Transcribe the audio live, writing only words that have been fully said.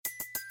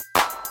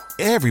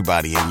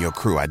Everybody in your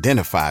crew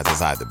identifies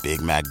as either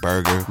Big Mac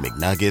Burger,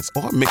 McNuggets,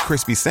 or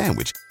McCrispy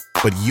Sandwich.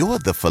 But you're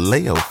the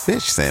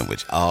Filet-O-Fish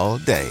Sandwich all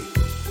day.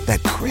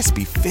 That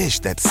crispy fish,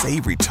 that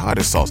savory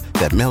tartar sauce,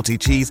 that melty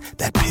cheese,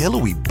 that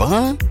pillowy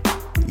bun.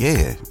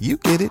 Yeah, you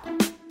get it.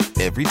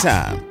 Every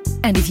time.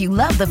 And if you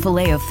love the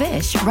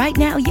Filet-O-Fish, right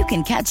now you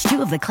can catch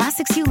two of the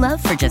classics you love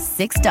for just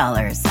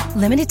 $6.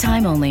 Limited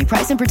time only.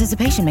 Price and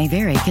participation may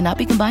vary. Cannot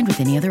be combined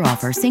with any other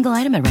offer. Single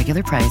item at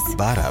regular price.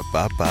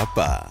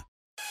 Ba-da-ba-ba-ba.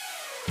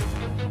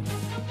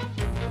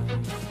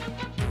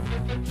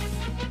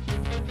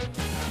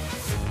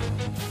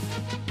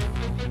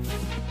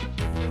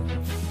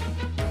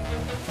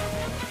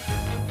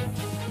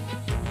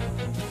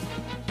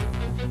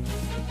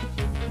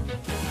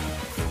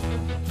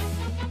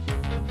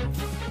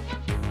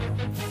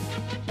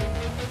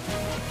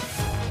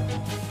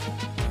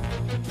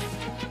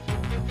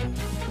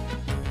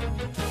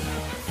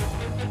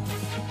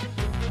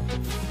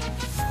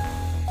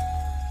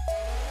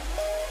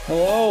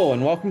 Hello,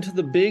 and welcome to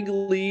the Big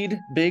Lead,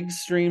 Big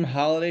Stream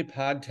Holiday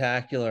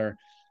Podtacular.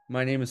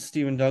 My name is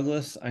Stephen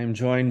Douglas. I am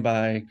joined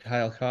by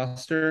Kyle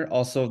Koster,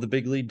 also of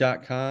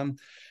thebiglead.com.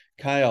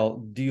 Kyle,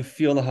 do you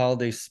feel the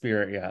holiday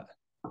spirit yet?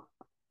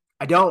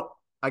 I don't.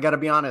 I got to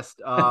be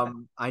honest.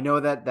 I know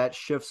that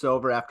shifts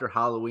over after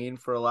Halloween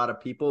for a lot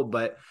of people,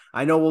 but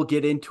I know we'll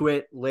get into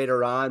it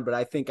later on. But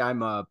I think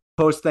I'm a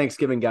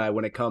post-Thanksgiving guy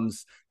when it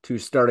comes to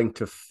starting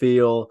to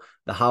feel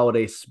the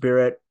holiday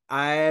spirit.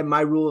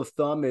 My rule of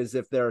thumb is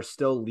if there are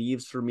still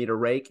leaves for me to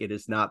rake, it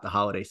is not the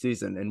holiday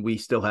season, and we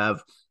still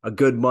have a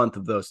good month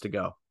of those to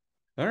go.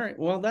 All right.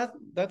 Well,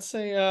 that's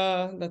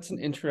an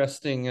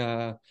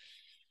interesting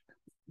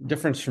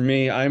difference for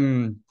me.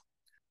 I'm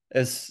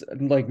as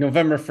like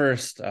November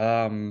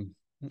 1st.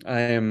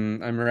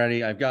 I'm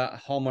ready. I've got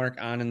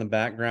Hallmark on in the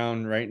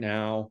background right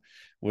now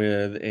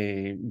with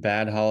a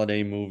bad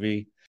holiday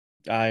movie.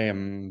 I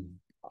am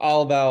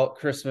all about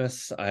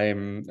Christmas.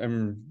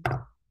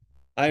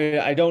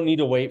 I don't need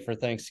to wait for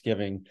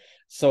Thanksgiving.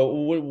 So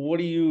what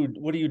do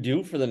you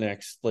do for the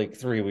next like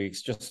 3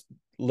 weeks? Just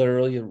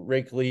literally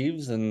rake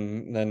leaves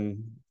and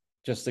then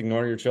just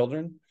ignore your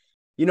children?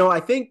 I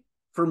think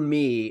for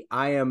me,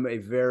 I am a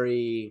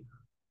very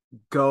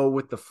go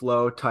with the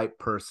flow type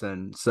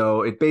person.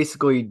 So it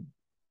basically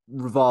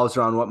revolves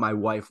around what my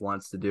wife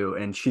wants to do,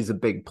 and she's a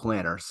big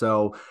planner.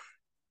 So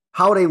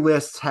holiday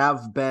lists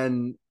have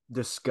been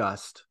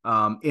discussed.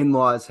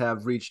 In-laws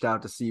have reached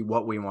out to see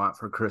what we want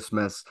for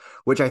Christmas,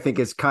 which I think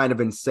is kind of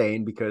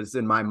insane because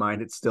in my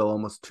mind it's still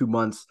almost 2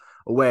 months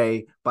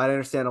away. But I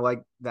understand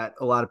that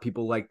a lot of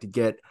people like to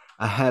get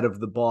ahead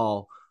of the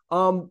ball.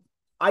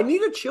 I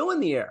need a chill in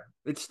the air.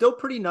 It's still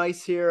pretty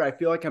nice here. I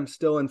feel like I'm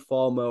still in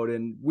fall mode,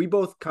 and we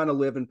both kind of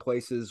live in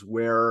places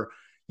where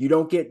you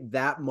don't get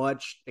that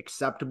much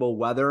acceptable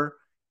weather.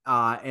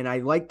 And I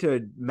like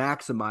to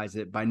maximize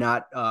it by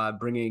not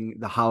bringing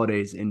the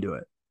holidays into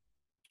it.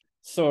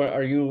 So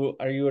are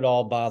you at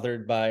all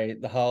bothered by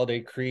the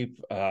holiday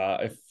creep?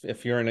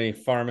 If you're in a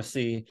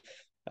pharmacy,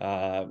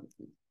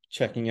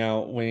 checking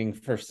out, waiting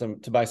for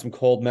to buy some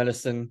cold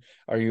medicine,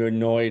 are you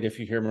annoyed if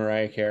you hear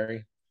Mariah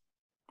Carey?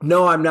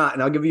 No, I'm not.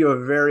 And I'll give you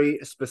a very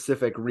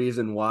specific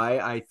reason why.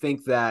 I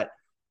think that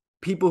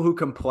people who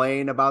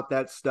complain about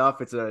that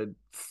stuff, it's a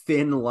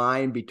thin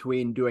line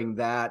between doing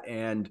that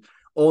and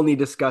only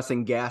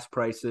discussing gas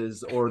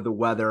prices or the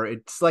weather.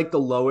 It's like the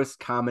lowest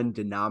common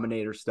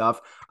denominator stuff.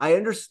 I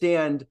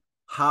understand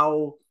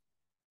how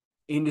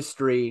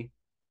industry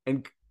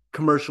and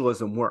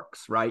commercialism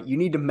works, right? You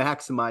need to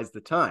maximize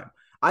the time.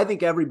 I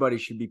think everybody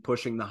should be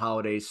pushing the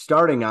holidays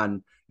starting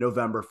on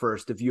November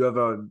 1st. If you have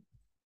a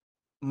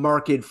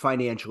market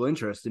financial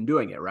interest in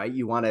doing it, right?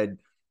 You want to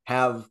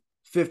have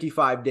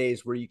 55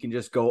 days where you can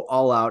just go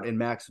all out and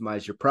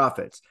maximize your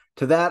profits.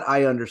 To that,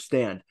 I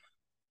understand.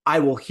 I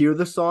will hear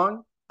the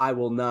song. I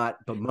will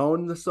not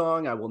bemoan the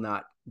song. I will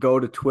not go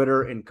to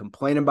Twitter and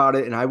complain about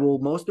it. And I will,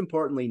 most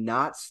importantly,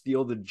 not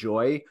steal the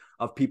joy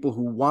of people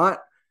who want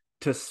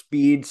to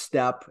speed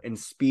step and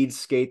speed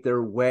skate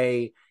their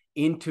way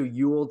into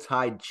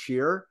Yuletide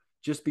cheer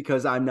just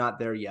because I'm not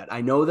there yet.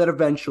 I know that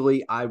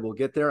eventually I will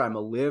get there. I'm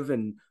a live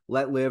and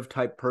let live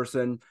type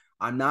person.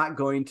 I'm not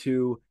going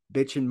to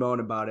bitch and moan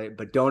about it,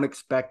 but don't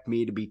expect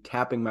me to be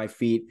tapping my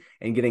feet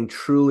and getting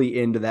truly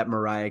into that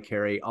Mariah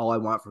Carey "All I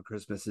Want for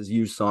Christmas Is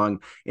You"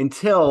 song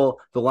until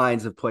the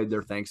Lions have played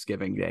their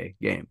Thanksgiving Day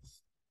game.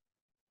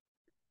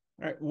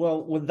 All right.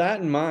 Well, with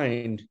that in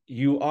mind,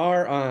 you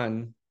are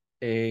on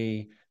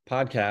a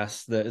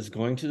podcast that is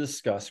going to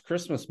discuss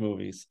Christmas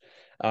movies.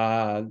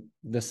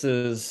 This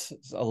is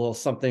a little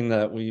something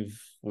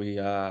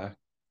that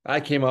I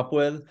came up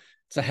with.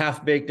 It's a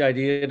half-baked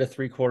idea to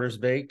three-quarters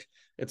baked.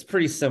 It's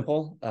pretty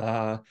simple.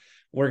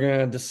 We're going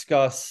to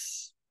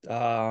discuss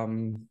a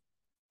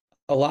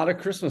lot of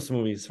Christmas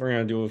movies. We're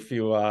going to do a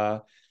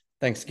few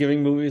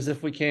Thanksgiving movies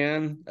if we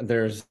can.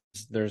 There's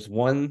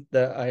one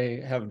that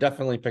I have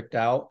definitely picked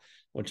out,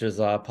 which is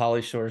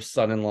Pauly Shore's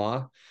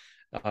Son-in-Law.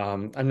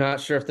 I'm not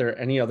sure if there are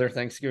any other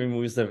Thanksgiving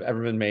movies that have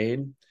ever been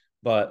made,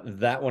 but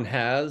that one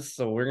has.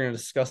 So we're going to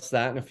discuss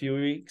that in a few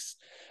weeks.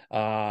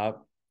 And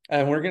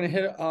we're going to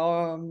hit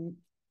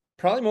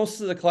probably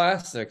most of the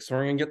classics.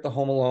 We're going to get the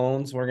Home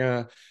Alones. We're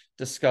going to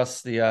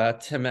discuss the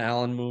Tim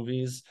Allen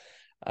movies.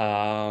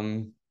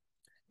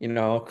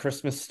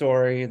 Christmas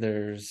Story.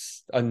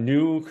 There's a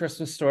new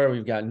Christmas Story.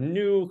 We've got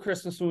new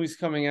Christmas movies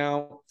coming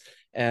out.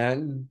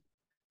 And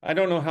I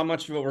don't know how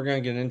much of it we're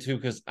going to get into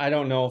because I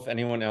don't know if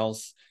anyone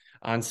else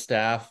on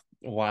staff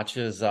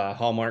watches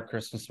Hallmark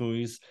Christmas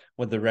movies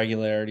with the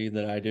regularity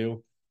that I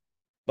do.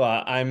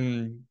 But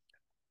I'm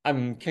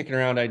kicking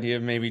around the idea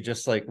of maybe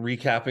just like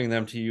recapping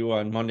them to you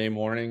on Monday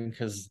morning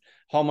because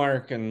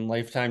Hallmark and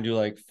Lifetime do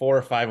like 4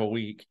 or 5 a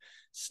week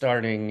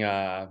starting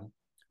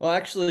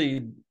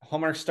actually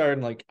Hallmark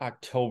started like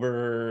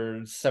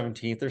October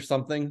 17th or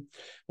something,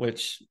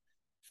 which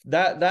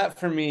that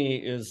for me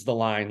is the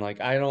line. Like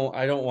I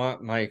don't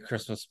want my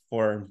Christmas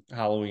before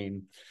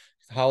Halloween.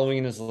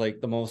 Halloween is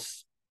like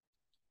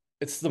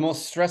it's the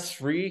most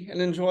stress-free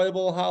and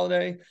enjoyable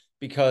holiday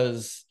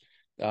because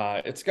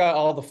it's got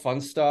all the fun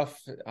stuff,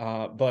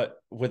 but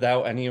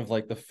without any of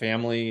like the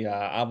family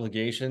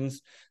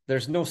obligations.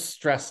 There's no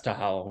stress to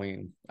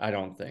Halloween, I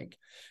don't think,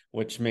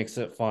 which makes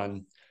it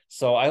fun.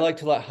 So I like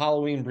to let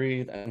Halloween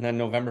breathe. And then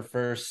November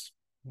 1st,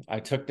 I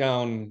took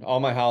down all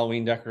my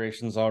Halloween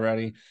decorations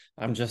already.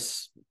 I'm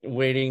just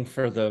waiting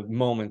for the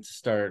moment to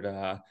start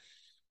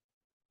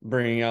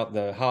bringing out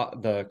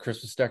the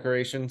Christmas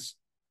decorations.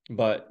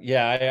 But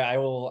yeah, I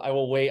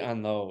will wait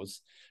on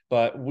those.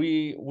 But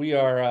we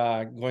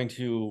are going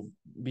to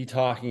be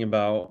talking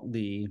about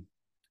the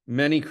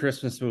many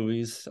Christmas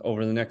movies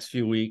over the next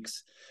few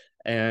weeks.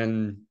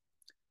 And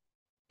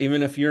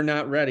even if you're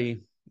not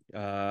ready,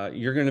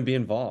 you're going to be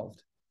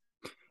involved.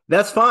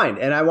 That's fine.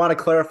 And I want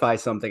to clarify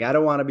something. I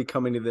don't want to be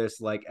coming to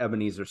this like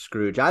Ebenezer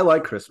Scrooge. I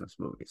like Christmas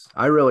movies.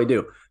 I really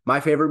do. My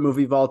favorite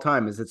movie of all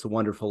time is It's a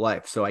Wonderful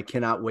Life. So I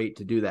cannot wait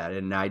to do that.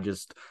 And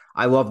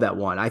I love that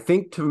one. I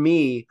think to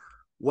me,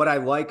 what I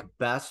like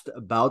best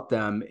about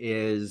them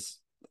is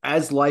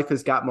as life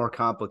has got more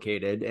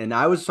complicated, and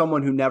I was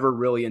someone who never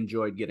really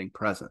enjoyed getting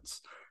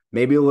presents.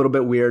 Maybe a little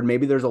bit weird.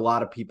 Maybe there's a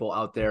lot of people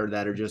out there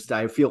that are just,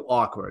 I feel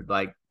awkward.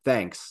 Like,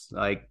 thanks.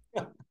 Like,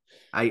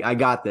 I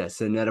got this.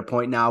 And at a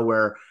point now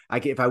where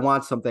if I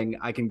want something,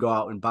 I can go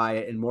out and buy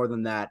it. And more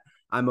than that,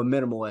 I'm a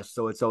minimalist.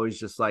 So it's always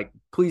just like,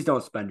 please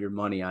don't spend your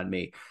money on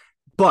me.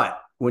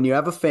 But when you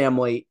have a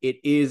family, it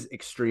is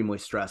extremely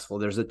stressful.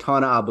 There's a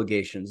ton of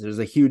obligations. There's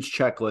a huge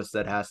checklist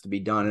that has to be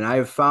done. And I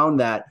have found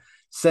that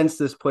since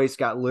this place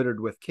got littered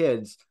with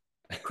kids,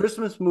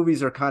 Christmas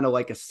movies are kind of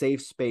like a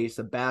safe space,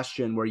 a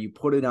bastion where you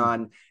put it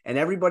on and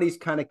everybody's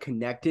kind of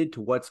connected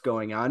to what's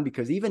going on.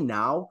 Because even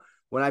now,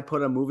 when I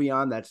put a movie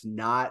on that's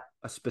not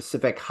a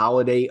specific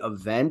holiday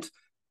event,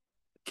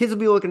 kids will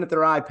be looking at their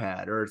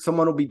iPad or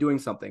someone will be doing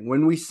something.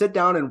 When we sit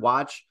down and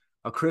watch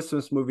a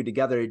Christmas movie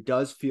together, it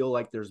does feel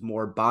like there's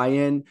more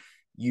buy-in.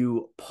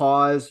 You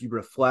pause, you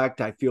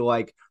reflect. I feel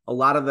like a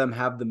lot of them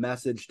have the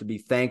message to be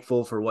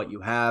thankful for what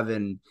you have.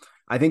 And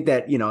I think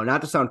that,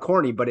 not to sound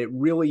corny, but it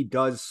really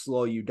does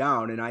slow you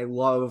down. And I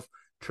love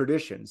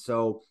tradition.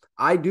 So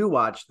I do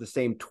watch the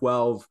same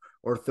 12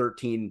 or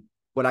 13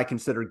 what I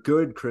consider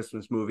good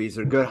Christmas movies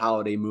or good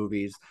holiday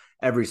movies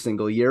every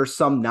single year.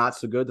 Some not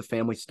so good. The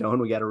Family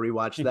Stone, we got to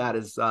rewatch that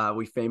as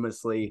we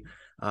famously,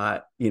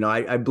 I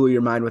blew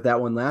your mind with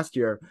that one last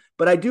year.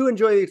 But I do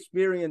enjoy the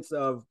experience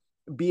of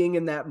being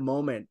in that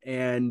moment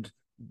and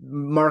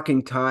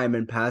marking time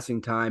and passing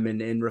time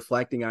and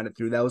reflecting on it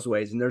through those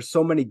ways. And there's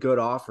so many good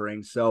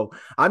offerings. So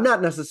I'm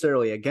not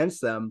necessarily against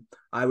them.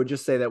 I would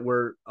just say that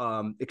we're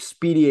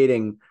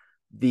expediting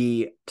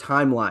the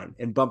timeline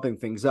and bumping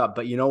things up.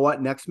 But you know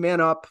what? Next man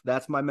up.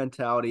 That's my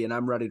mentality, and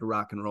I'm ready to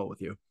rock and roll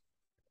with you.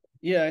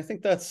 Yeah, I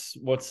think that's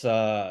what's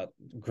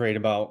great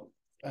about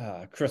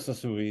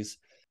Christmas movies,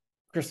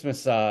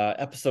 Christmas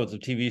episodes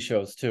of TV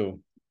shows too,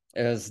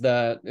 is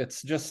that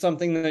it's just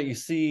something that you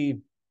see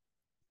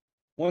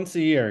once a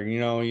year.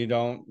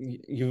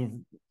 You've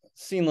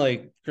seen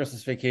like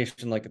Christmas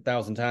Vacation like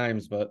 1,000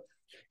 times, but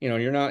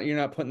you're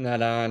not putting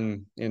that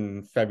on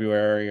in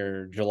February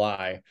or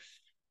July.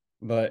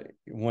 But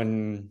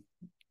when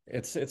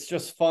it's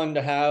just fun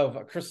to have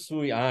a Christmas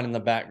movie on in the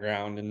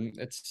background, and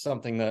it's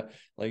something that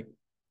like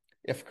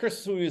if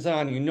Christmas movie is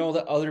on,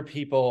 that other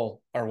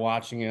people are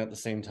watching it at the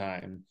same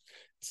time.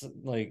 It's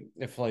like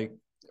if like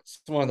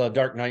it's one of the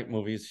Dark Knight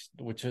movies,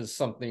 which is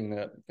something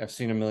that I've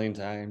seen a million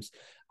times.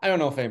 I don't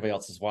know if anybody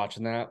else is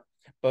watching that,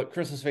 but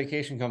Christmas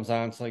Vacation comes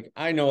on. It's like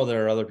I know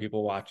there are other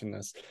people watching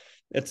this.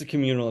 It's a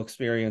communal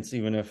experience,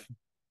 even if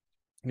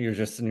you're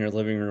just in your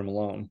living room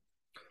alone.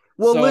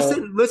 Well,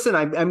 listen.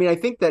 I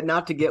think that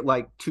not to get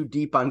like too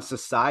deep on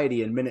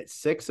society in minute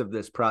 6 of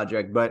this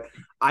project, but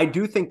I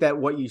do think that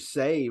what you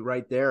say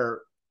right there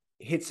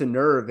hits a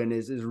nerve and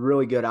is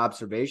really good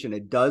observation.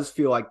 It does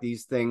feel like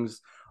these things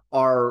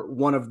are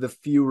one of the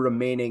few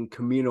remaining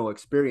communal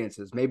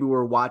experiences. Maybe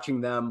we're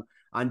watching them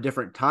on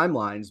different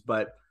timelines,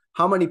 but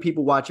how many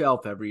people watch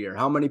Elf every year?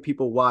 How many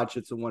people watch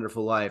It's a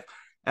Wonderful Life?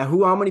 And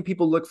how many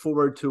people look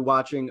forward to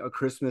watching A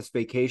Christmas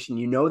Vacation?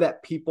 You know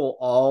that people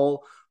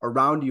all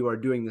around you are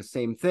doing the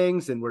same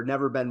things, and we've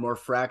never been more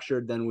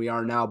fractured than we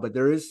are now. But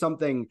there is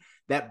something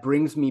that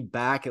brings me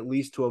back at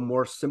least to a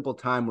more simple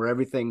time where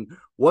everything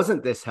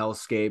wasn't this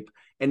hellscape.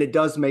 And it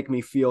does make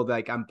me feel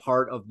like I'm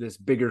part of this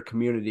bigger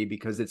community,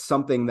 because it's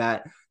something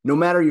that no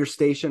matter your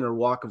station or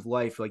walk of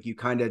life, like you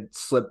kind of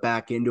slip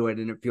back into it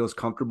and it feels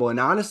comfortable. And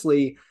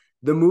honestly,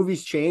 the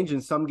movies change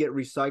and some get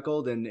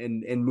recycled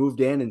and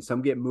moved in and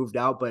some get moved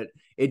out, but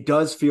it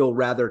does feel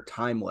rather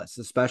timeless,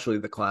 especially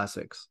the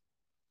classics.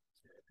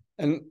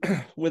 And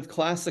with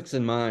classics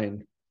in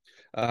mind,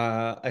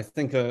 I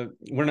think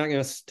we're not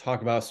going to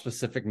talk about a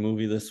specific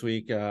movie this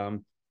week.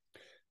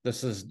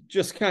 This is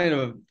just kind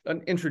of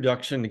an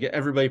introduction to get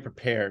everybody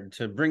prepared,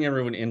 to bring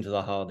everyone into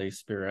the holiday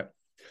spirit.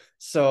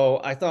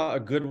 So I thought a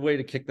good way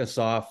to kick this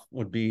off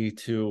would be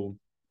to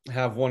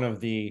have one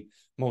of the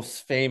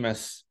most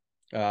famous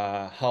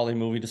holiday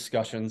movie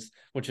discussions,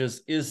 which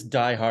is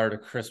Die Hard a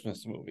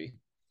Christmas movie?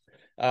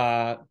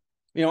 I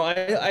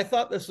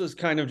thought this was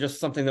kind of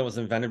just something that was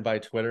invented by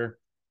Twitter,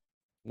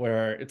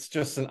 where it's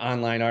just an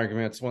online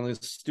argument. It's one of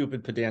those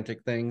stupid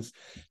pedantic things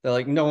that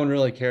like no one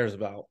really cares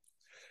about.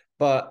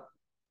 But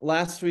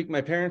last week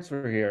my parents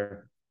were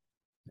here,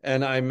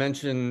 and I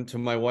mentioned to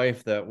my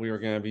wife that we were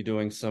going to be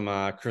doing some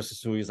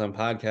Christmas movies on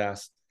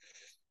podcast,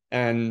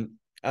 and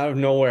out of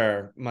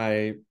nowhere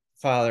my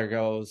father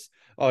goes,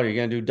 "Oh, you're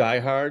going to do Die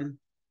Hard?"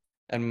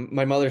 And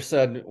my mother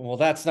said, "Well,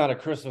 that's not a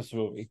Christmas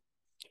movie."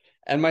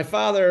 And my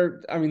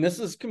father, I mean, this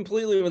is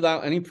completely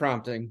without any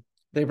prompting.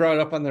 They brought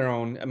it up on their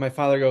own. And my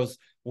father goes,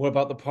 "What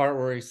about the part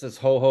where he says,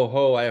 'Ho, ho,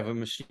 ho, I have a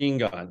machine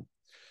gun'?"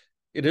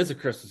 It is a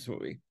Christmas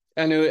movie.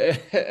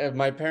 And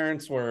my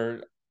parents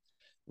were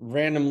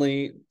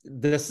randomly,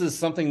 this is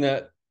something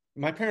that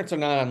my parents are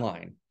not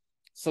online.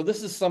 So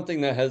this is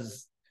something that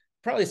has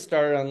probably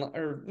started on,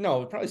 or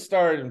no, it probably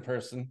started in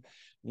person,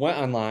 went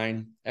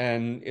online,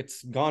 and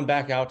it's gone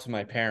back out to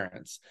my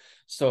parents.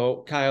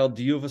 So Kyle,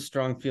 do you have a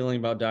strong feeling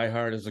about Die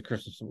Hard as a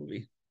Christmas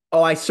movie?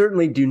 Oh, I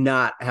certainly do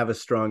not have a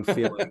strong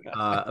feeling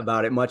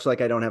about it, much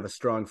like I don't have a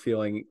strong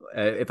feeling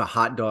if a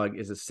hot dog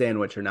is a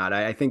sandwich or not.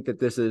 I think that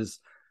this is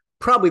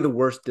probably the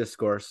worst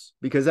discourse,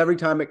 because every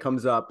time it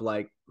comes up,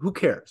 like, who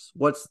cares?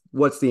 What's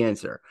the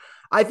answer?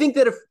 I think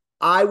that if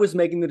I was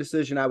making the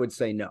decision, I would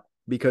say no,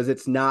 because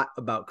it's not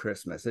about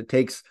Christmas. It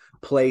takes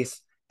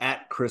place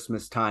at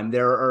Christmas time.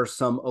 There are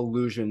some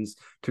allusions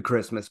to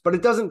Christmas, but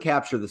it doesn't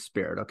capture the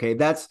spirit. Okay.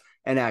 That's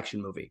an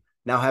action movie.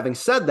 Now, having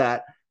said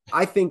that,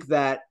 I think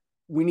that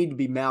we need to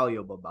be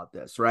malleable about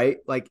this, right?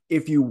 Like,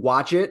 if you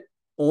watch it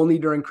only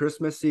during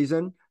Christmas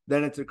season,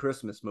 then it's a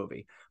Christmas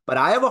movie. But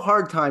I have a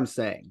hard time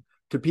saying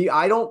to people,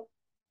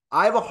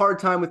 I have a hard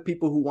time with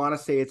people who want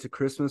to say it's a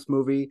Christmas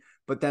movie,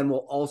 but then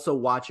will also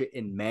watch it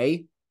in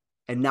May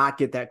and not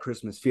get that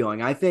Christmas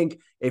feeling. I think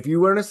if you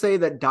were to say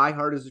that Die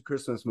Hard is a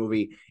Christmas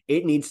movie,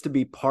 it needs to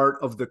be part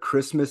of the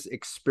Christmas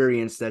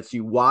experience that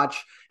you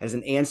watch as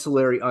an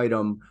ancillary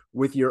item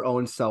with your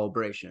own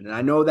celebration. And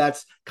I know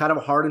that's kind of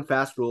a hard and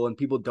fast rule, and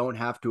people don't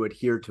have to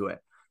adhere to it.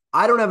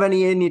 I don't have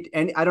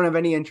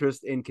any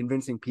interest in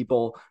convincing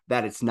people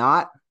that it's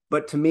not,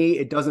 but to me,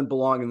 it doesn't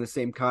belong in the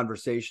same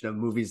conversation of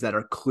movies that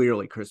are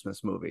clearly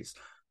Christmas movies.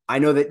 I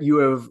know that you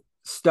have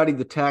studied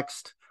the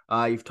text.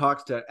 You've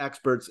talked to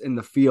experts in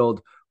the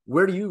field.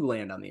 Where do you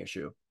land on the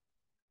issue?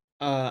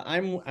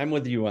 I'm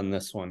with you on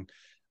this one.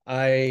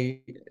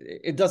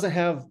 It doesn't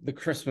have the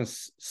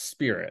Christmas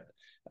spirit.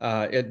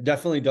 It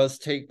definitely does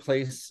take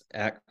place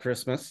at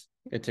Christmas.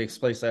 It takes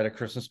place at a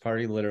Christmas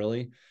party,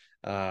 literally.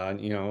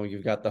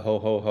 You've got the ho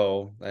ho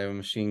ho. I have a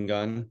machine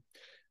gun.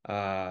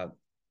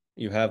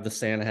 You have the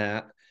Santa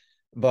hat,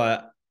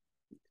 but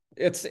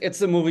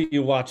it's a movie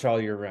you watch all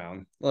year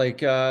round.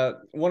 Like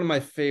one of my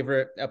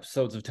favorite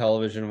episodes of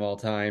television of all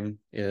time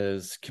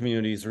is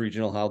Community's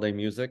regional holiday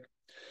music.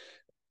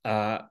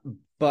 But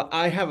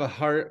I have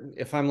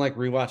if I'm like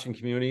rewatching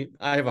Community,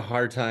 I have a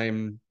hard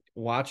time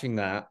watching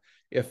that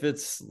if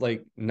it's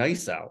like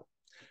nice out.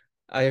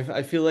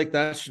 I feel like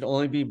that should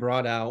only be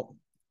brought out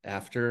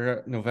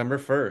after November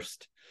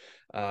 1st.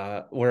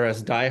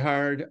 Whereas Die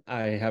Hard,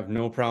 I have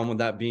no problem with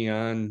that being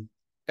on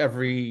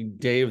every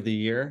day of the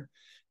year.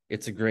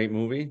 It's a great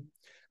movie.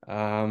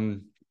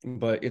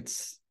 But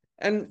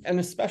and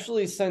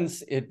especially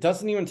since it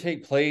doesn't even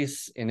take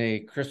place in a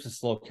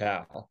Christmas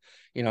locale.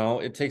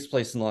 It takes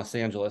place in Los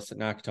Angeles at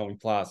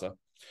Nakatomi Plaza.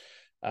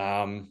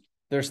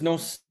 There's no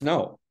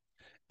snow.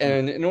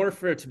 And in order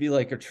for it to be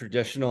like a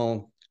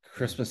traditional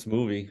Christmas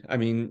movie, I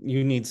mean,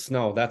 you need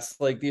snow. That's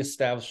like the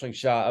establishing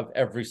shot of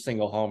every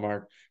single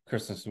Hallmark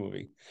Christmas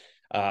movie.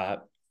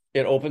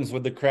 It opens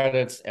with the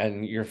credits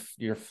and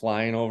you're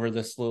flying over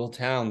this little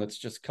town that's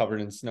just covered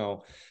in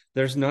snow.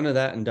 There's none of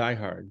that in Die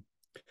Hard.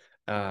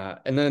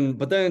 But then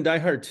in Die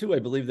Hard 2, I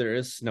believe there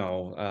is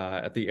snow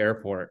at the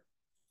airport.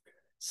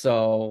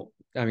 So,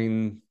 I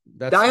mean,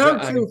 that's Die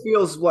Hard 2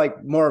 feels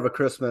like more of a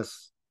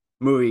Christmas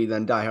movie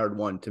than Die Hard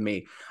 1 to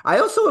me. I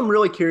also am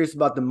really curious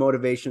about the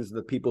motivations of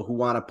the people who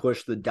want to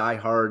push the Die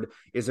Hard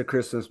is a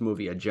Christmas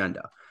movie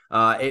agenda.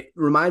 It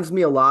reminds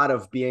me a lot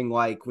of being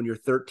like when you're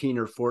 13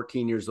 or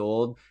 14 years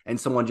old and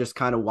someone just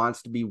kind of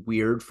wants to be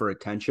weird for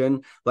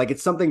attention. Like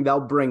it's something they'll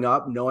bring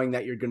up knowing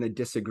that you're going to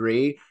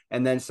disagree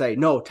and then say,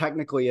 no,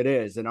 technically it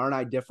is. And aren't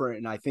I different?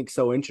 And I think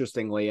so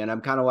interestingly. And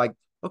I'm kind of like,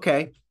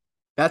 okay,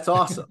 that's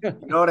awesome. You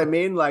know what I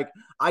mean? Like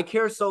I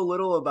care so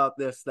little about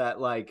this that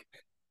like,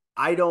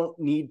 I don't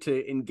need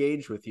to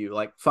engage with you.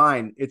 Like,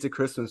 fine, it's a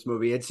Christmas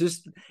movie.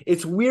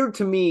 It's weird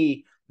to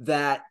me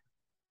that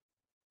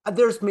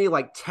there's maybe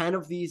like 10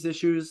 of these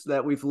issues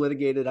that we've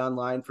litigated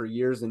online for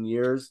years and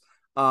years.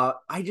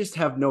 I just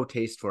have no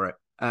taste for it.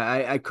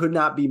 I could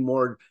not be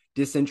more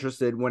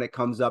disinterested when it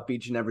comes up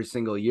each and every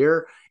single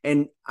year.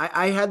 And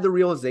I had the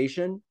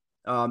realization,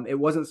 it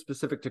wasn't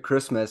specific to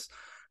Christmas,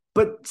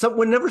 but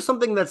whenever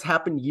something that's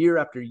happened year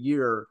after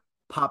year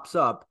pops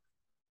up,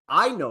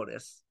 I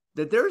notice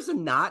that there's a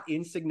not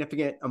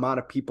insignificant amount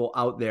of people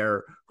out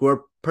there who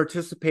are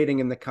participating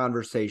in the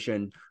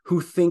conversation who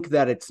think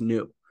that it's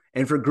new.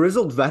 And for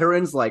grizzled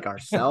veterans like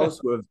ourselves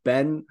who have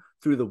been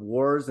through the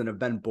wars and have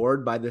been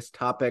bored by this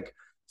topic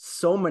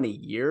so many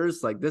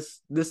years, like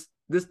this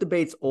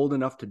debate's old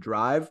enough to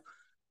drive.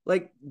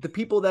 Like the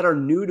people that are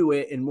new to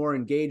it and more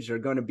engaged are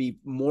going to be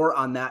more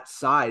on that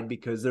side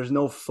because there's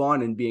no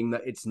fun in being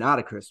that it's not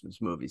a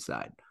Christmas movie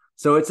side.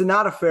 So it's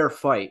not a fair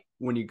fight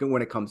when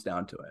it comes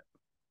down to it.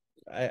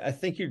 I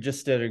think you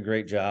just did a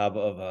great job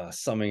of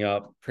summing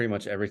up pretty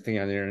much everything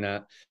on the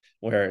internet,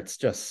 where it's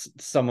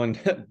just someone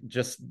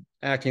just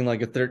acting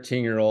like a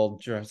 13-year-old,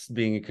 just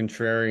being a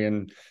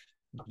contrarian,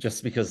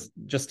 just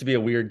to be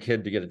a weird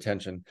kid to get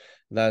attention.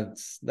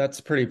 That's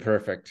pretty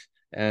perfect.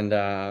 And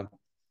the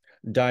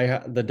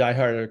Die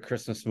Hard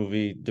Christmas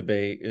movie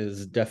debate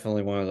is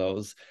definitely one of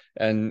those.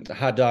 And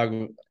hot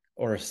dog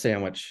or a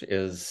sandwich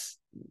is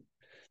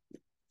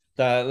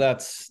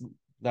that's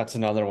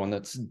another one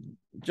that's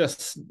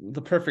just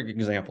the perfect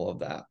example of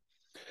that.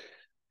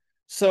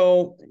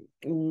 So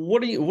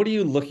what are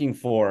you looking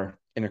for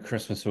in a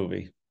Christmas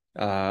movie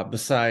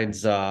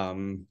besides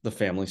the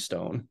Family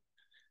Stone?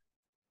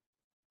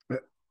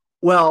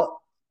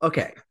 Well,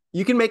 okay,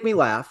 you can make me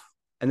laugh,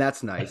 and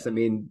that's nice. I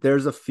mean,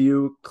 there's a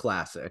few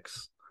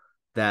classics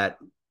that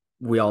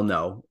we all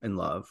know and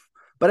love,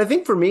 but I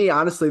think for me,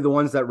 honestly, the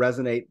ones that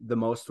resonate the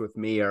most with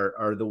me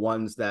are the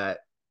ones that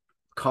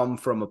come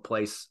from a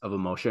place of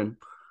emotion.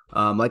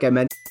 Like I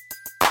mentioned,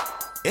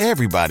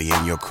 Everybody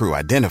in your crew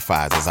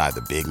identifies as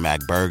either Big Mac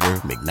Burger,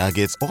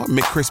 McNuggets, or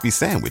McCrispy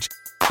Sandwich.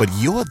 But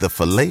you're the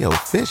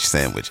Filet-O-Fish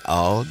Sandwich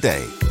all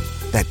day.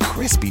 That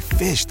crispy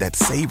fish, that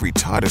savory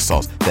tartar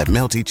sauce, that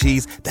melty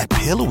cheese, that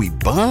pillowy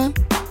bun.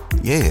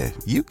 Yeah,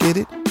 you get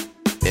it.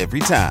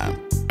 Every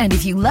time. And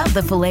if you love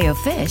the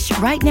Filet-O-Fish,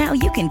 right now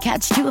you can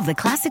catch two of the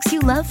classics you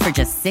love for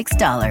just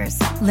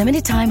 $6.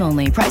 Limited time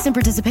only. Price and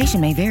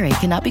participation may vary.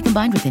 Cannot be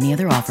combined with any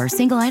other offer.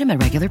 Single item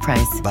at regular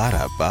price.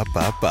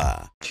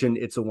 Ba-da-ba-ba-ba.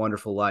 It's a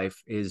Wonderful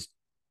Life it's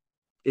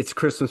a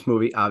Christmas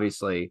movie,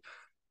 obviously,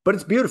 but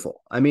it's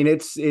beautiful. I mean,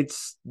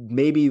 it's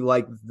maybe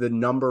like the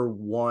number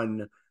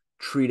one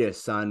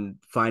treatise on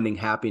finding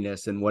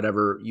happiness in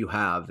whatever you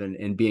have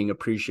and being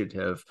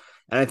appreciative.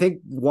 And I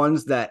think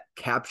ones that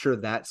capture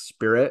that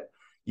spirit,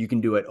 you can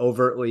do it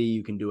overtly,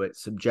 you can do it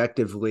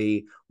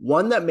subjectively.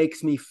 One that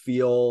makes me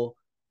feel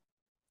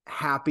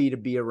happy to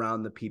be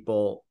around the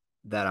people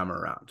that I'm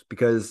around,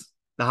 because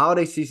the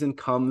holiday season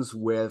comes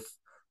with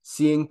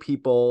seeing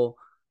people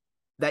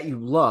that you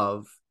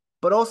love,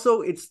 but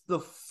also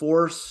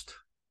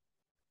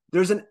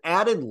there's an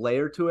added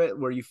layer to it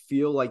where you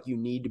feel like you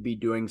need to be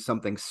doing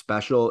something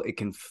special. It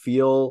can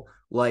feel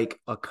like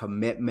a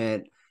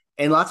commitment.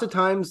 And lots of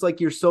times,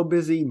 like, you're so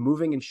busy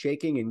moving and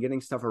shaking and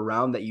getting stuff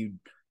around that you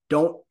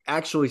don't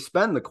actually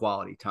spend the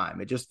quality time.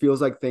 It just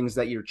feels like things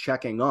that you're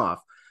checking off.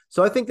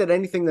 So I think that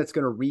anything that's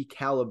going to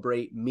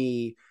recalibrate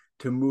me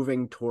to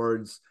moving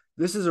towards,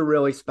 this is a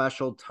really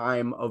special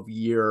time of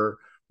year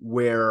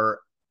where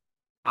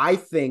I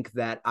think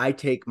that I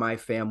take my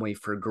family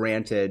for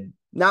granted,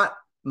 not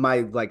my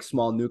like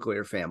small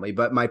nuclear family,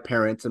 but my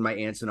parents and my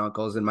aunts and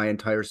uncles and my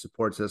entire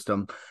support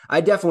system.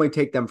 I definitely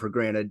take them for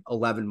granted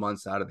 11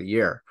 months out of the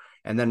year.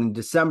 And then in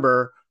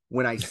December,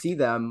 when I see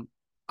them,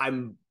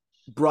 I'm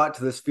brought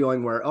to this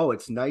feeling where, oh,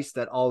 it's nice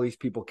that all these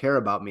people care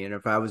about me. And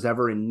if I was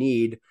ever in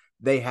need,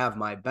 they have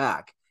my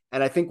back.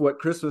 And I think what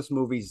Christmas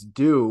movies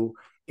do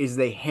is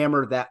they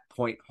hammer that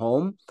point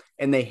home,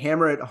 and they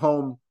hammer it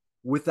home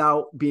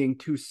without being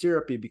too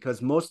syrupy,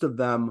 because most of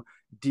them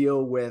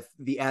deal with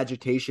the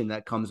agitation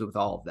that comes with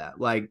all of that.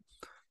 Like,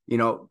 you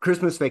know,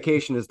 Christmas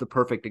Vacation is the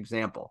perfect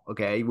example.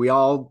 Okay. We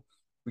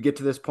get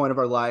to this point of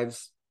our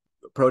lives,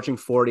 approaching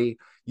 40.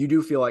 You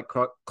do feel like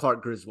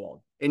Clark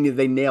Griswold, and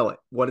they nail it,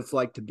 what it's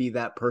like to be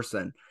that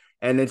person.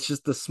 And it's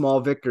just the small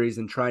victories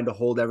and trying to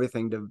hold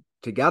everything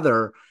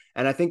together.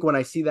 And I think when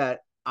I see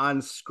that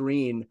on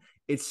screen,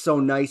 it's so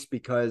nice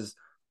because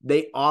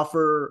these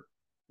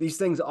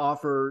things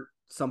offer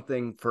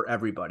something for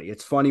everybody.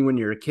 It's funny when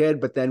you're a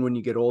kid, but then when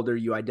you get older,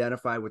 you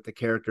identify with the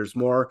characters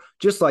more,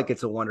 just like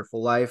It's a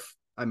Wonderful Life.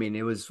 I mean,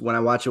 it was when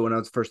I watched it when I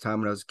was first time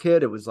when I was a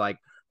kid, it was like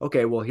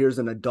okay, well, here's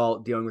an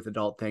adult dealing with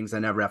adult things. I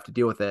never have to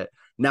deal with it.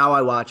 Now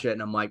I watch it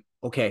and I'm like,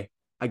 okay,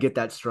 I get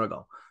that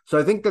struggle. So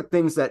I think the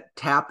things that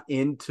tap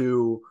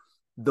into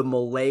the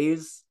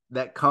malaise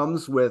that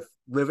comes with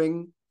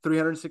living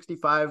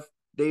 365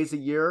 days a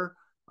year,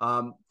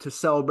 to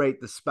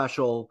celebrate the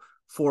special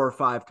 4 or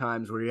 5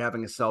 times where you're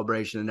having a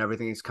celebration and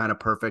everything is kind of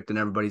perfect and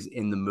everybody's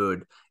in the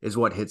mood, is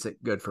what hits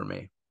it good for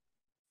me.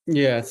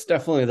 Yeah, it's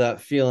definitely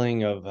that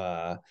feeling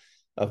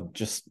of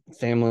just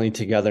family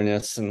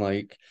togetherness. And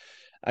like,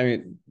 I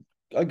mean,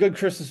 a good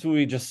Christmas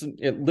movie just,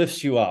 it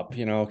lifts you up,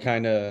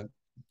 kind of.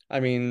 I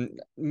mean,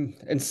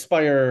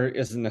 inspire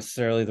isn't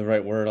necessarily the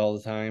right word all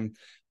the time,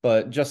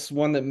 but just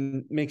one that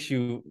makes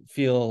you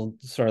feel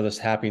sort of this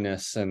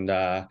happiness and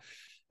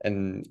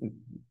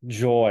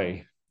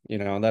joy.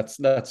 That's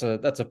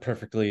a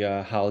perfectly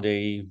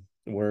holiday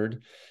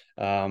word.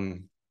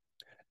 Um,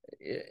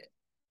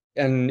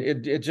 and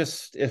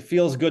it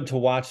feels good to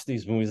watch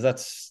these movies.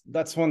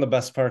 That's one of the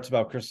best parts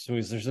about Christmas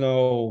movies. There's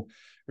no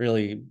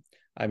really,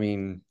 I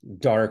mean,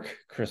 dark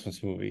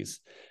Christmas movies.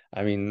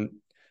 I mean,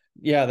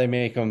 yeah, they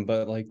make them,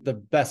 but like the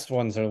best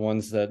ones are the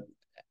ones that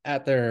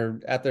at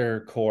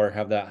their core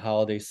have that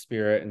holiday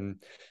spirit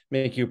and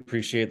make you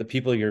appreciate the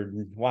people you're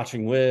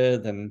watching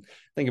with, and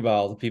think about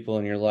all the people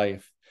in your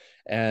life.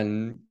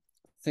 And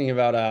thinking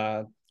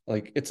about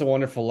like It's a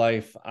Wonderful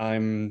Life,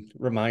 I'm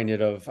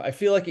reminded of, I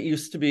feel like it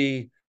used to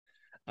be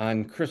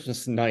on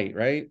Christmas night,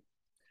 right?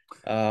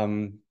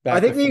 I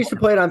Back think they before used to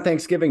play it on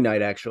Thanksgiving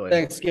night, actually.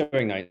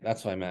 Thanksgiving night.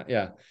 That's what I meant.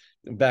 Yeah.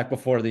 Back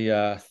before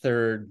the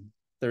third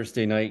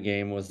Thursday night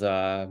game was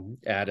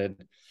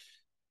added.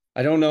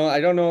 I don't know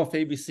if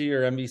ABC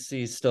or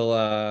NBC still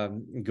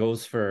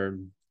goes for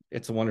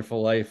It's a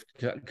Wonderful Life,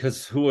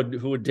 because who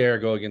would dare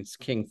go against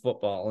King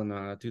football in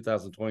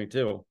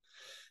 2022?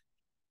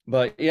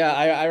 But yeah,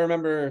 I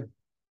remember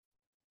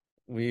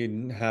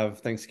we'd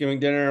have Thanksgiving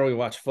dinner, we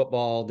watch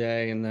football all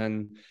day, and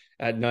then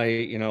at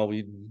night,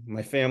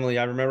 my family,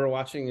 I remember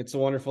watching It's a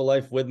Wonderful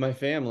Life with my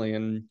family,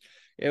 and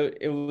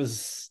it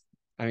was,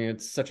 I mean,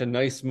 it's such a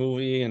nice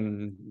movie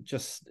and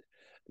just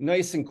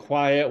nice and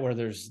quiet, where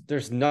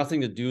there's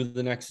nothing to do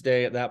the next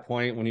day at that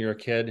point when you're a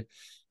kid.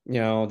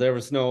 There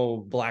was no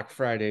Black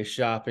Friday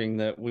shopping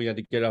that we had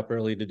to get up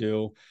early to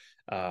do.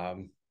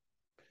 Um,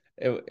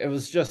 it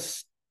was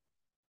just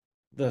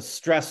the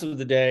stress of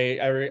the day.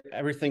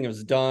 Everything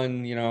was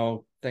done.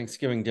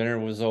 Thanksgiving dinner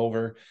was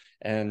over,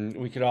 and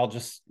we could all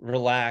just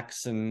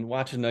relax and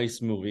watch a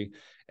nice movie.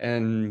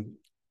 And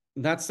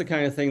that's the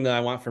kind of thing that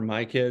I want for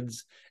my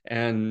kids.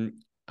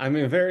 And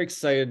I'm very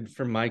excited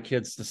for my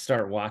kids to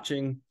start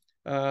watching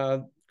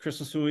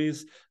Christmas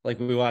movies. Like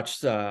we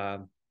watched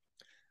the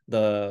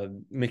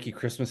Mickey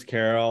Christmas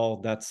Carol.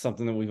 That's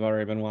something that we've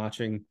already been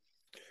watching.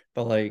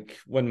 But like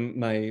when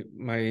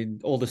my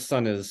oldest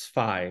son is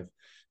 5,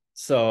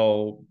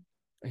 so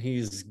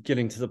he's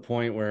getting to the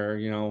point where,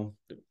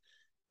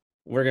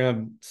 we're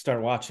gonna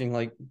start watching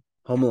like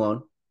Home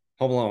Alone.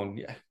 Home Alone.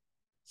 Yeah.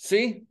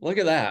 See, look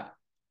at that.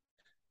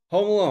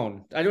 Home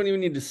Alone. I don't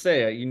even need to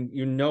say it.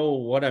 You know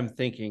what I'm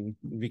thinking,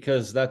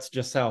 because that's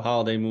just how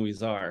holiday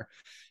movies are.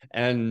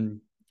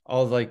 And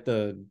all like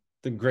the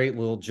great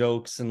little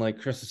jokes and like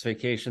Christmas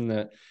Vacation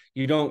that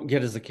you don't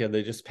get as a kid.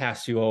 They just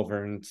pass you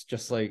over, and it's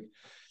just like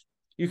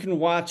you can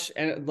watch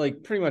and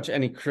like pretty much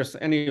any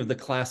of the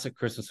classic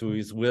Christmas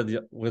movies with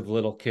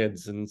little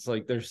kids, and it's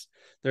like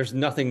there's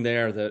nothing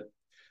there that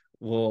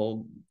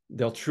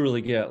they'll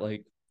truly get.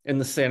 Like in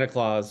the Santa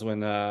Claus,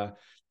 when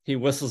he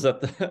whistles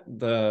at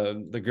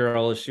the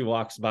girl as she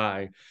walks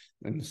by,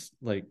 and it's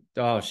like,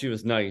 oh, she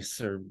was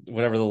nice, or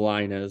whatever the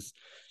line is.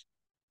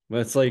 But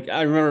it's like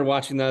I remember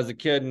watching that as a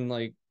kid, and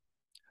like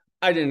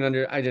I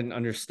didn't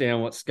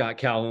understand what Scott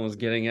Calvin was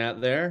getting at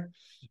there.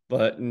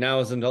 But now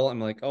as an adult, I'm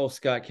like, oh,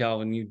 Scott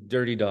Calvin, you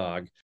dirty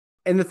dog.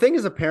 And the thing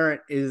as a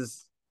parent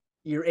is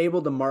you're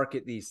able to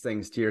market these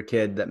things to your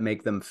kid that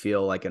make them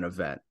feel like an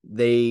event.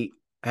 They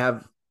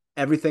have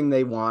everything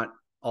they want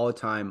all the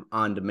time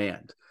on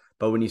demand.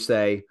 But when you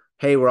say,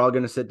 hey, we're all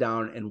going to sit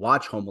down and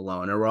watch Home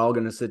Alone, or we're all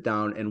going to sit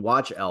down and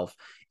watch Elf,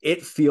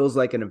 it feels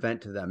like an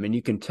event to them. And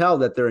you can tell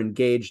that they're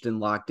engaged and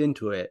locked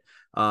into it.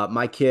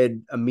 My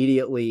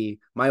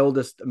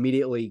oldest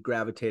immediately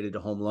gravitated to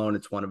Home Alone.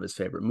 It's one of his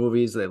favorite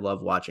movies. They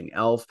love watching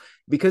Elf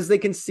because they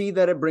can see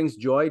that it brings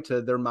joy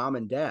to their mom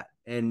and dad.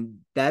 And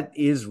that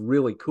is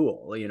really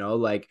cool.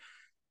 Like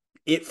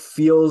it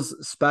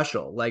feels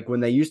special. Like when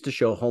they used to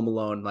show Home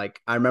Alone,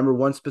 like I remember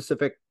one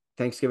specific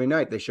Thanksgiving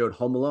night, they showed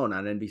Home Alone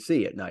on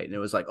NBC at night. And it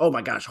was like, oh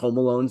my gosh, Home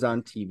Alone's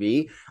on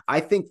TV. I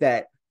think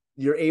that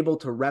you're able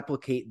to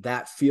replicate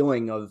that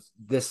feeling of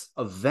this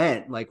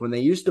event. Like when they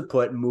used to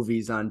put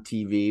movies on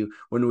TV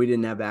when we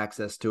didn't have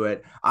access to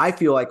it, I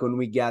feel like when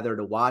we gather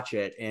to watch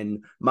it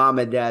and mom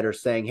and dad are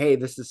saying, hey,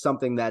 this is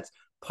something that's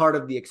part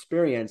of the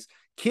experience.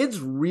 Kids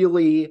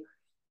really,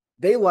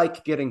 they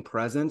like getting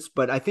presents,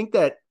 but I think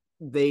that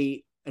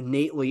they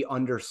innately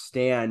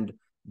understand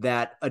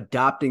that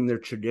adopting their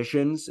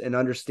traditions and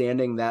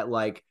understanding that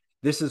like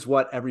this is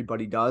what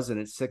everybody does and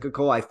it's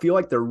cyclical. I feel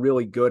like they're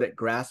really good at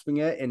grasping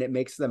it, and it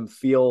makes them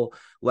feel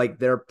like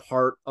they're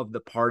part of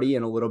the party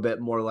and a little bit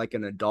more like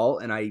an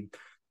adult. And I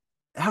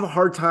have a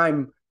hard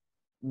time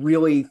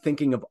really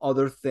thinking of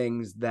other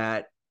things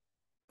that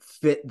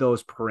fit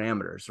those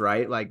parameters,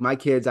 right? Like my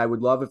kids, I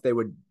would love if they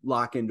would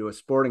lock into a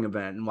sporting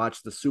event and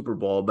watch the Super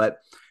Bowl, but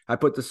I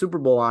put the Super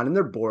Bowl on and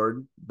they're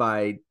bored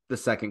by the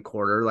second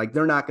quarter. Like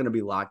they're not going to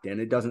be locked in.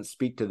 It doesn't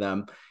speak to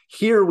them.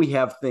 Here we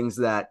have things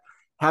that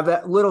have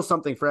that little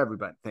something for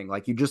everybody thing.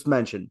 Like you just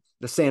mentioned,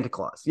 the Santa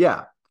Claus.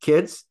 Yeah.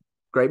 Kids,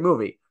 great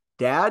movie.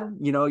 Dad,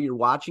 you're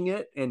watching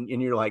it and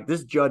you're like,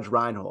 this Judge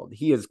Reinhold,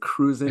 he is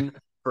cruising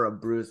for a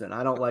bruising.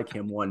 I don't like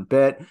him one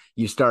bit.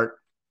 You start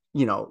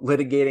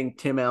litigating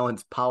Tim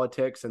Allen's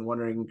politics and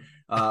wondering,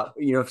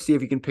 see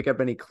if you can pick up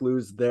any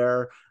clues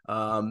there.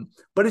 But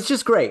it's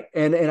just great.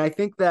 And I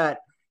think that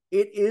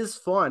it is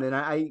fun. And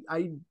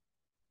I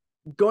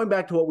going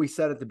back to what we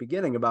said at the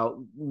beginning about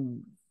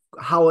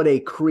holiday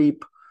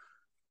creep,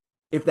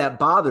 if that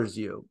bothers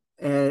you,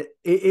 and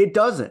it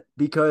doesn't,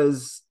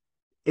 because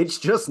it's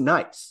just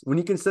nice when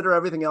you consider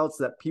everything else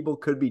that people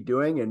could be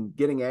doing and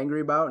getting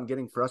angry about and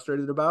getting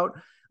frustrated about.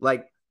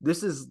 Like,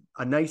 this is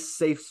a nice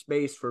safe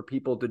space for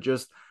people to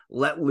just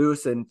let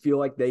loose and feel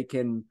like they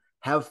can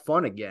have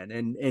fun again.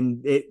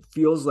 And it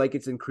feels like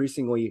it's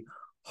increasingly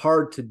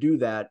hard to do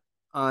that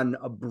on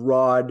a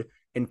broad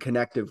and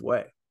connective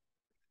way.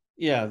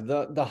 Yeah,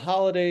 the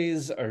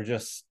holidays are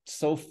just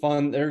so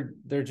fun.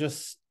 They're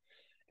just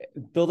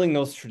building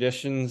those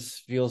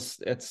traditions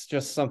it's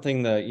just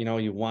something that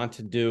you want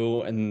to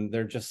do, and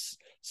they're just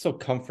so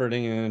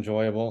comforting and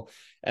enjoyable.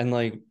 And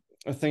like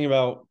the thing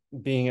about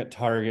being at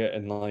Target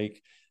and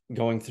like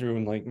going through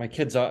and like my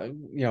kids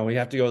we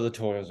have to go to the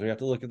toys, we have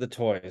to look at the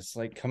toys,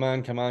 like come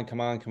on.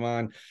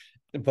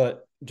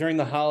 But during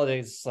the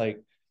holidays, it's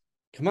like,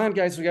 come on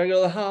guys, we gotta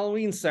go to the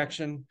Halloween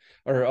section,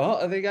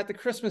 or they got the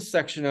Christmas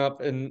section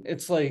up. And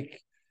it's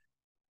like,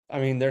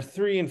 I mean, they're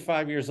 3 and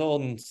 5 years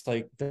old, and it's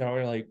like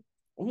they're like,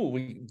 oh,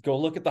 we go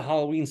look at the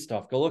Halloween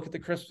stuff, go look at the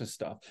Christmas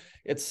stuff.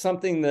 It's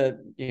something that,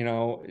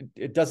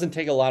 it doesn't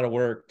take a lot of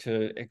work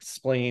to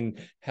explain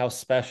how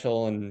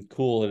special and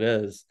cool it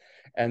is.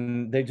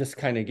 And they just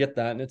kind of get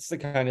that. And it's the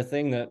kind of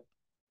thing that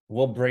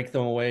will break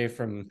them away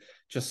from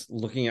just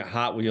looking at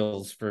Hot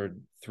Wheels for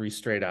 3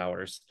 straight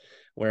hours,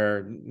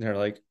 where they're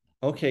like,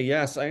 okay,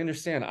 yes, I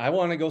understand. I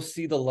want to go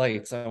see the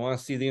lights. I want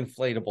to see the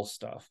inflatable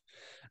stuff.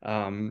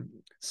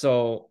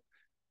 So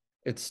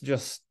it's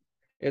just,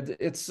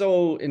 it's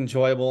so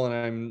enjoyable,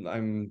 and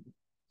I'm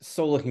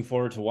so looking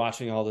forward to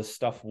watching all this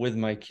stuff with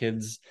my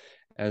kids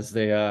as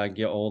they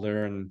get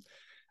older. And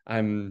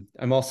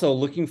I'm also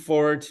looking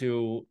forward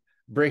to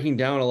breaking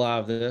down a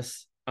lot of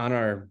this on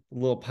our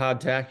little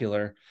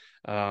podtacular.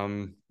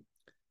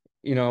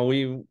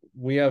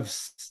 We have,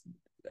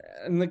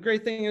 and the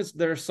great thing is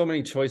there are so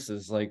many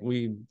choices. Like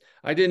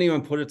I didn't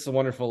even put It's a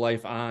Wonderful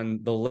Life on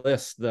the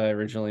list that I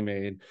originally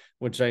made,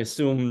 which I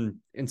assume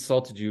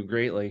insulted you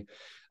greatly.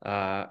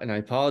 And I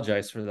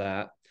apologize for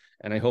that.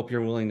 And I hope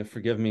you're willing to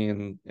forgive me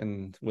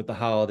and with the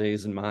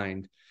holidays in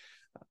mind.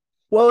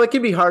 Well, it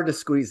can be hard to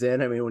squeeze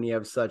in. I mean, when you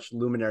have such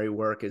luminary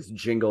work as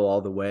Jingle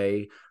All the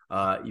Way,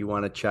 you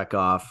want to check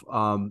off.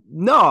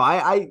 No,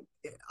 I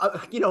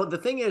the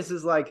thing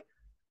is like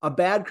a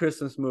bad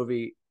Christmas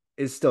movie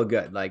is still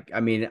good. Like, I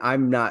mean,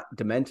 I'm not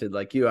demented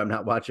like you. I'm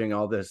not watching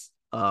all this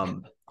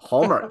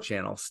Hallmark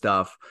Channel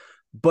stuff,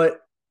 but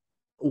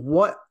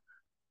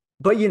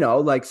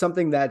like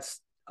something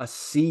that's a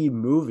C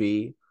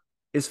movie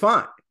is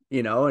fine,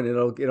 and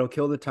it'll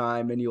kill the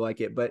time and you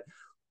like it. But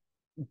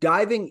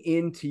diving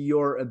into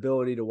your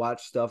ability to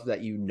watch stuff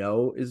that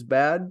is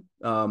bad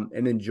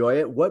and enjoy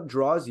it, what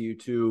draws you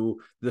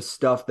to the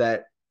stuff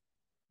that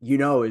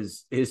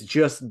is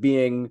just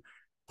being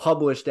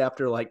published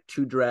after like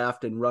 2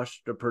 draft and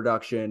rushed to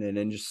production and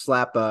then just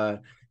slap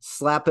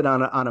it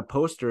on a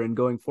poster and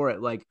going for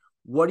it? Like,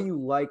 what do you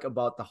like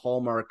about the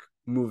Hallmark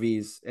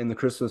movies and the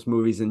Christmas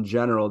movies in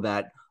general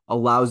that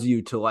allows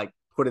you to like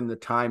put in the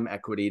time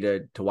equity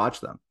to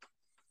watch them?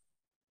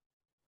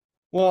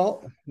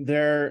 Well,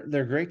 they're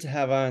great to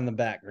have on in the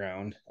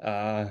background,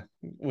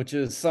 which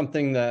is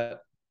something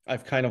that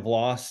I've kind of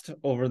lost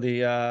over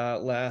the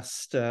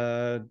last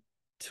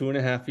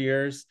 2.5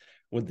 years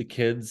with the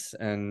kids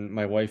and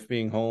my wife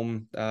being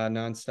home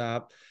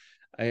nonstop.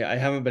 I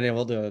haven't been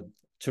able to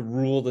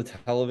rule the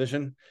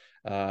television.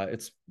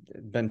 It's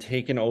been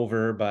taken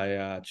over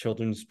by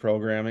children's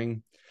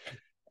programming.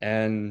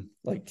 And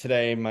like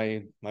today,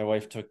 my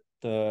wife took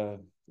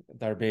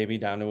our baby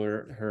down to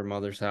her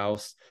mother's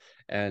house.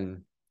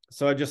 And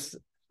so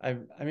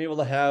I'm able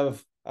to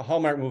have a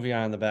Hallmark movie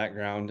on in the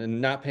background and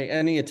not pay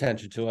any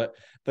attention to it.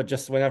 But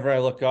just whenever I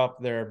look up,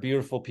 there are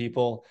beautiful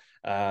people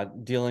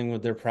dealing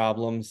with their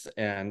problems,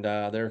 and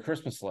there are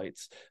Christmas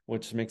lights,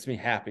 which makes me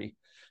happy.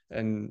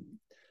 And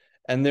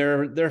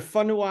they're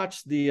fun to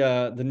watch.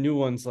 The new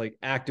ones, like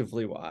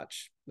actively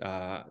watch,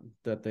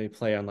 that they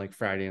play on like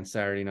Friday and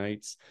Saturday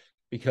nights,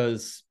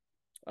 because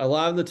a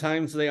lot of the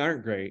times they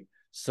aren't great.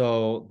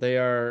 So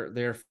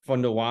they're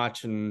fun to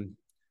watch. And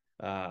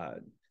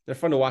They're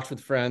fun to watch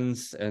with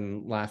friends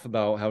and laugh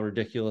about how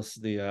ridiculous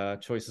the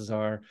choices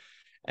are.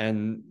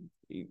 And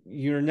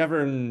you're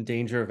never in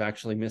danger of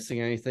actually missing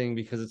anything,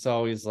 because it's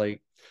always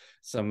like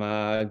some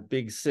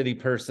big city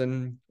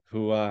person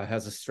who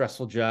has a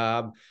stressful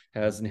job,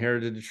 has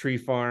inherited a tree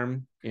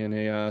farm in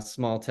a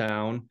small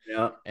town.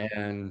 Yeah.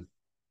 And,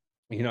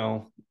 you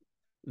know,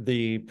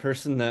 the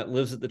person that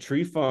lives at the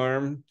tree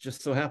farm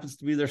just so happens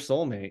to be their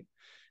soulmate.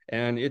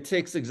 And it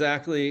takes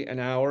exactly an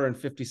hour and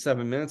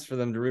 57 minutes for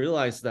them to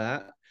realize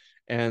that.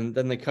 And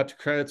then they cut to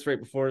credits right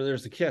before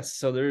there's a kiss.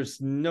 So there's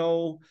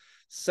no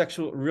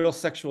real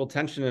sexual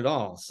tension at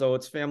all. So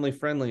it's family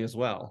friendly as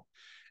well.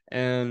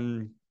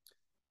 And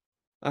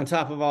on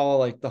top of all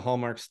like the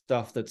Hallmark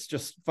stuff that's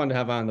just fun to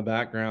have on in the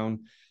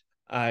background,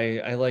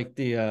 I like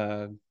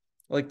the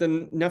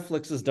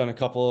Netflix has done a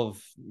couple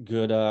of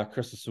good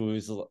Christmas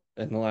movies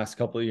in the last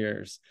couple of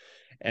years.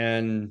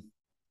 And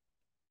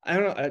I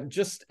don't know,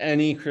 just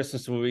any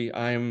Christmas movie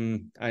I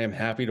am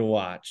happy to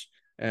watch.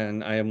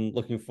 And I am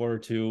looking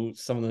forward to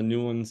some of the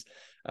new ones.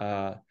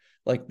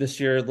 Like this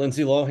year,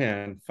 Lindsay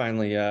Lohan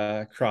finally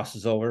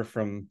crosses over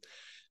from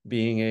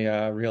being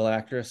a real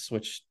actress,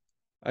 which,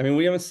 I mean,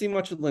 we haven't seen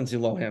much of Lindsay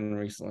Lohan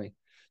recently.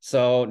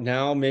 So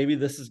now maybe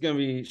she's going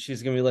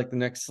to be like the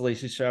next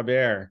Lacey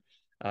Chabert.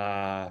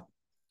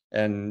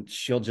 And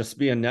she'll just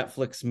be in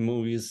Netflix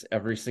movies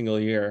every single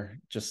year,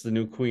 just the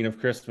new queen of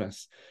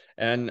Christmas.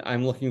 And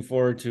I'm looking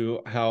forward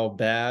to how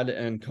bad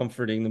and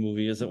comforting the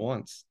movie is at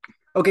once.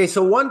 Okay,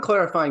 so one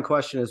clarifying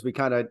question as we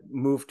kind of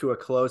move to a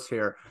close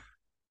here.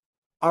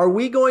 Are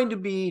we going to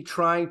be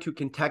trying to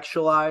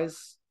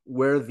contextualize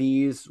where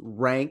these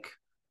rank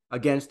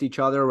against each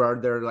other? Or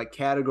are there like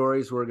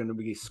categories where we're going to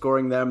be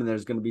scoring them, and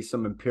there's going to be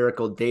some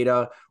empirical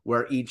data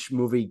where each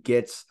movie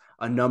gets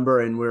a number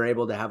and we're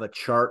able to have a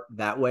chart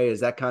that way? Is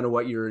that kind of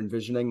what you're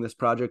envisioning this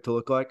project to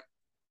look like?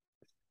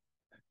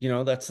 You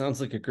know, that sounds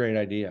like a great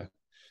idea.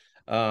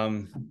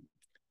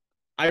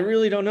 I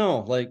really don't know.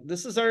 Like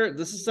this is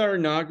our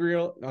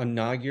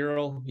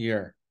inaugural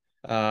year.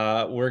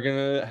 We're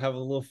gonna have a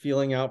little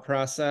feeling out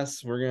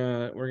process.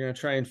 We're gonna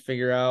try and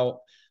figure out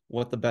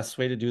what the best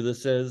way to do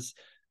this is.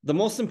 The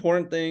most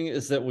important thing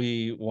is that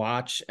we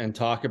watch and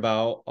talk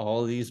about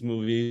all of these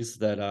movies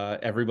that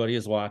everybody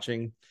is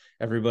watching,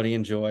 everybody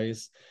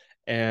enjoys.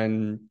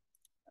 And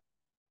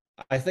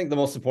I think the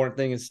most important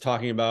thing is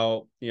talking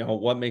about, you know,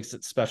 what makes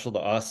it special to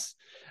us,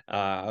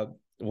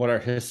 what our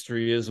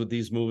history is with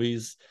these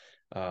movies.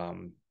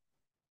 You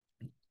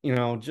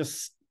know,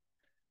 just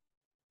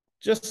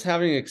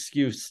having an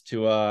excuse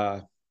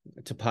to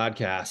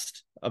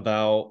podcast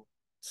about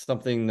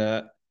something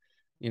that,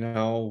 you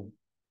know,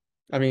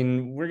 I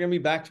mean, we're going to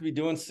be back to be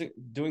doing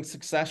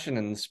Succession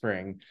in the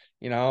spring.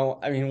 You know,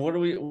 I mean,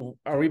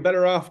 are we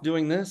better off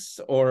doing this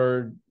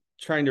or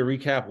trying to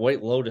recap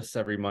White Lotus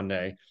every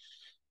Monday?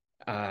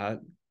 I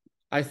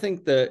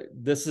think that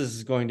this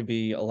is going to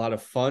be a lot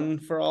of fun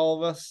for all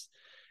of us,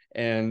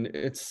 and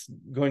it's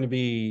going to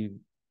be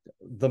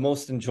the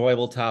most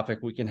enjoyable topic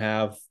we can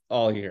have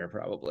all year,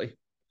 probably.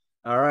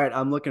 All right.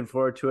 I'm looking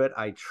forward to it.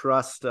 I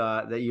trust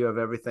that you have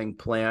everything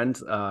planned,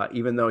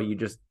 even though you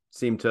just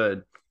seem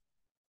to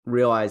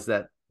realize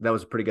that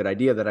was a pretty good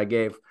idea that I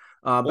gave.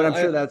 But I'm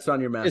sure that's on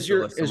your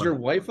master list. Is your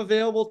wife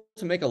available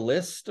to make a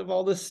list of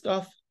all this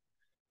stuff?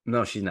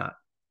 No, she's not.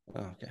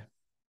 Oh, okay.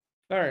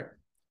 All right.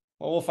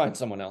 Well, we'll find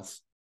someone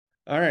else.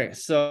 All right.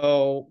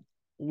 So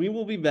we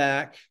will be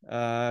back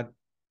at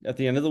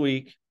the end of the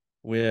week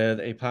with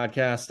a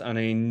podcast on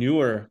a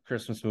newer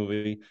Christmas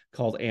movie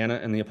called Anna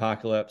and the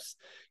Apocalypse.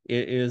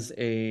 It is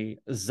a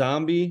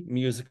zombie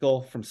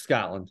musical from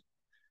Scotland.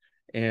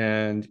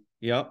 And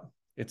yep,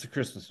 it's a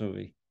Christmas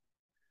movie.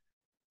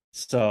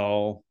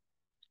 So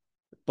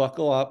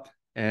buckle up,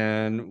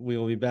 and we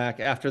will be back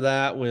after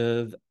that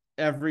with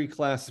every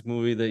classic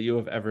movie that you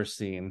have ever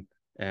seen.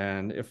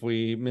 And if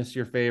we miss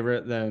your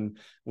favorite, then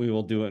we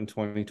will do it in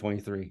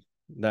 2023.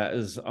 That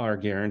is our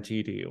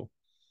guarantee to you.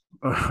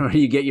 Or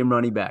you get your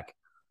money back.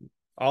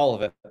 All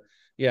of it.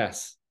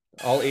 Yes.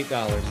 All $8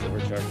 that we're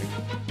charging.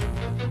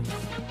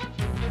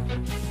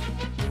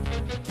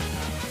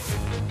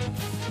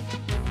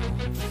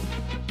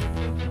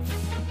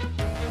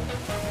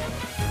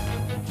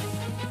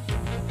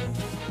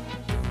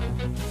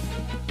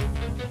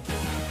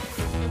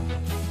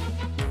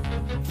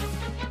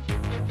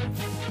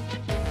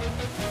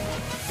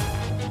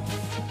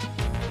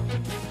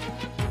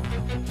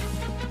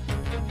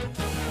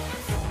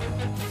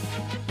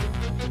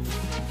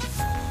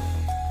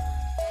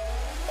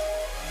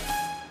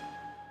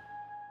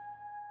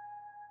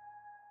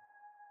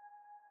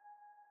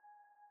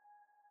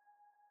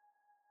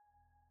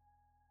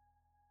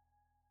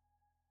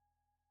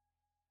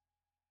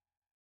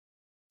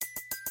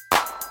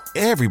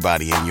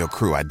 Everybody in your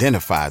crew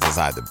identifies as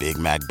either Big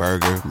Mac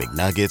Burger,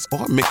 McNuggets,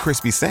 or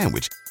McCrispy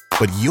Sandwich.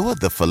 But you're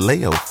the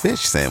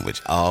Filet-O-Fish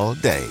Sandwich all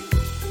day.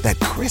 That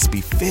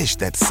crispy fish,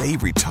 that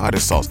savory tartar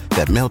sauce,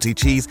 that melty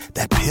cheese,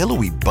 that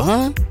pillowy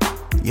bun.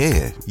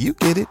 Yeah, you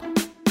get it.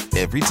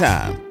 Every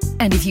time.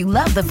 And if you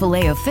love the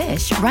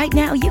Filet-O-Fish, right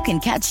now you can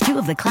catch two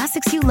of the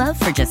classics you love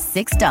for just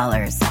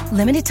 $6.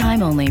 Limited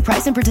time only.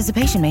 Price and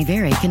participation may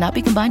vary. Cannot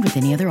be combined with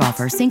any other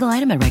offer. Single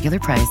item at regular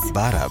price.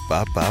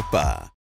 Ba-da-ba-ba-ba.